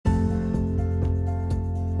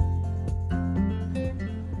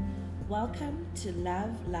Welcome to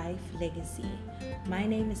Love Life Legacy. My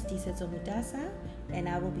name is Tisetso Mutasa, and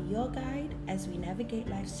I will be your guide as we navigate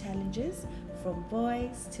life's challenges from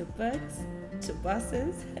boys to books to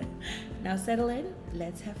bosses. Now settle in,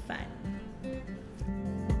 let's have fun.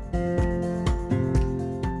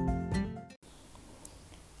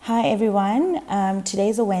 Hi everyone,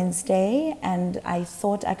 today's a Wednesday and I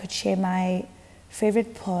thought I could share my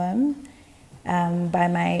favorite poem by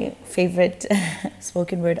my favorite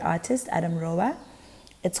spoken word artist, Adam Roa.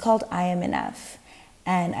 It's called I Am Enough,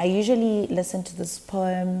 and I usually listen to this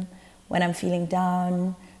poem when I'm feeling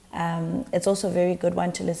down. It's also a very good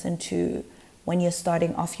one to listen to when you're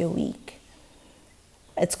starting off your week.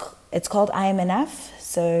 It's called I Am Enough,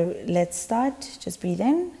 so let's start. Just breathe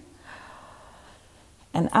in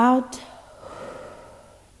and out.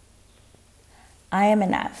 I am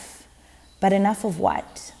enough, but enough of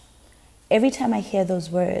what? Every time I hear those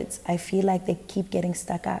words, I feel like they keep getting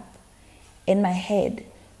stuck up in my head,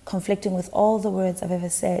 conflicting with all the words I've ever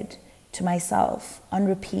said to myself on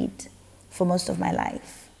repeat for most of my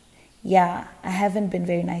life. Yeah, I haven't been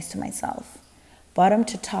very nice to myself. Bottom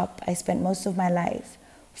to top, I spent most of my life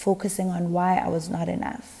focusing on why I was not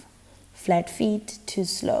enough. Flat feet, too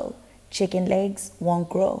slow. Chicken legs, won't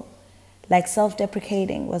grow. Like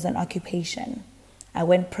self-deprecating was an occupation. I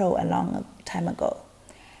went pro a long time ago.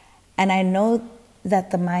 And I know that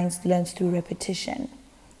the mind learns through repetition.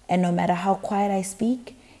 And no matter how quiet I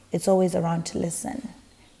speak, it's always around to listen,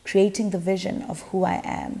 creating the vision of who I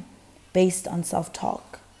am based on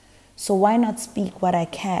self-talk. So why not speak what I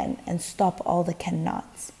can and stop all the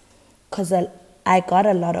cannots? Because I got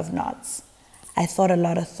a lot of knots. I thought a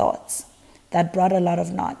lot of thoughts that brought a lot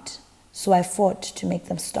of knot. So I fought to make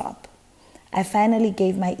them stop. I finally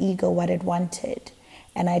gave my ego what it wanted,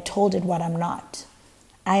 and I told it what I'm not.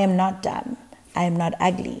 I am not dumb. I am not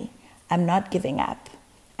ugly. I'm not giving up.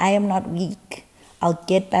 I am not weak. I'll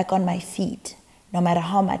get back on my feet, no matter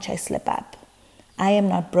how much I slip up. I am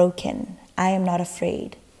not broken. I am not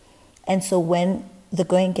afraid. And so when the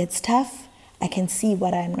going gets tough, I can see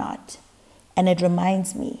what I'm not. And it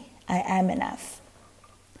reminds me, I am enough.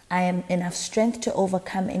 I am enough strength to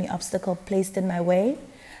overcome any obstacle placed in my way.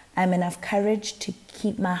 I am enough courage to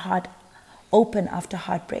keep my heart open after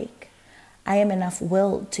heartbreak. I am enough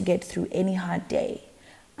will to get through any hard day.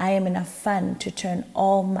 I am enough fun to turn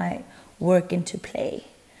all my work into play.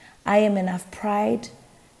 I am enough pride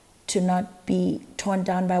to not be torn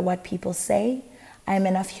down by what people say. I am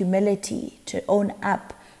enough humility to own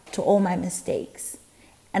up to all my mistakes.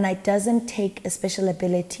 And it doesn't take a special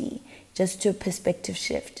ability, just to perspective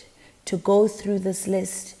shift, to go through this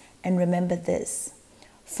list and remember this.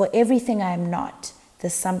 For everything I am not,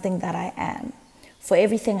 there's something that I am. For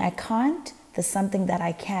everything I can't, there's something that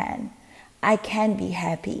I can. I can be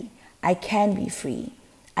happy. I can be free.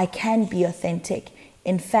 I can be authentic.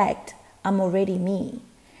 In fact, I'm already me.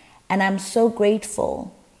 And I'm so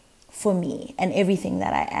grateful for me and everything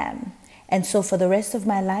that I am. And so for the rest of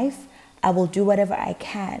my life, I will do whatever I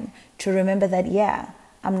can to remember that, yeah,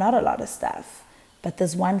 I'm not a lot of stuff, but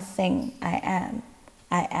there's one thing I am.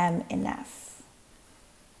 I am enough.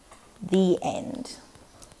 The end.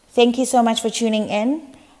 Thank you so much for tuning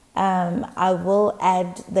in. I will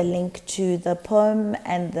add the link to the poem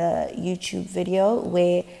and the YouTube video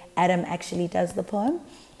where Adam actually does the poem.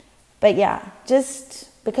 But yeah, just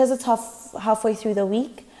because it's halfway through the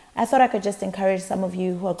week, I thought I could just encourage some of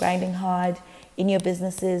you who are grinding hard in your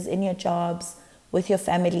businesses, in your jobs, with your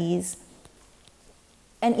families,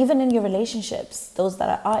 and even in your relationships, those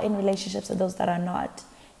that are in relationships and those that are not.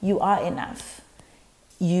 You are enough.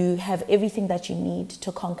 You have everything that you need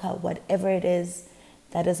to conquer whatever it is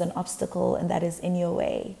that is an obstacle and that is in your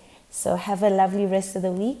way. So have a lovely rest of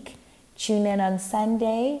the week. Tune in on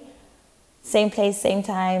Sunday. Same place, same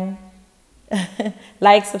time.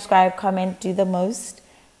 Like, subscribe, comment, do the most.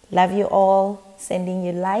 Love you all. Sending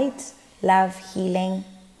you light, love, healing.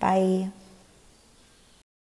 Bye.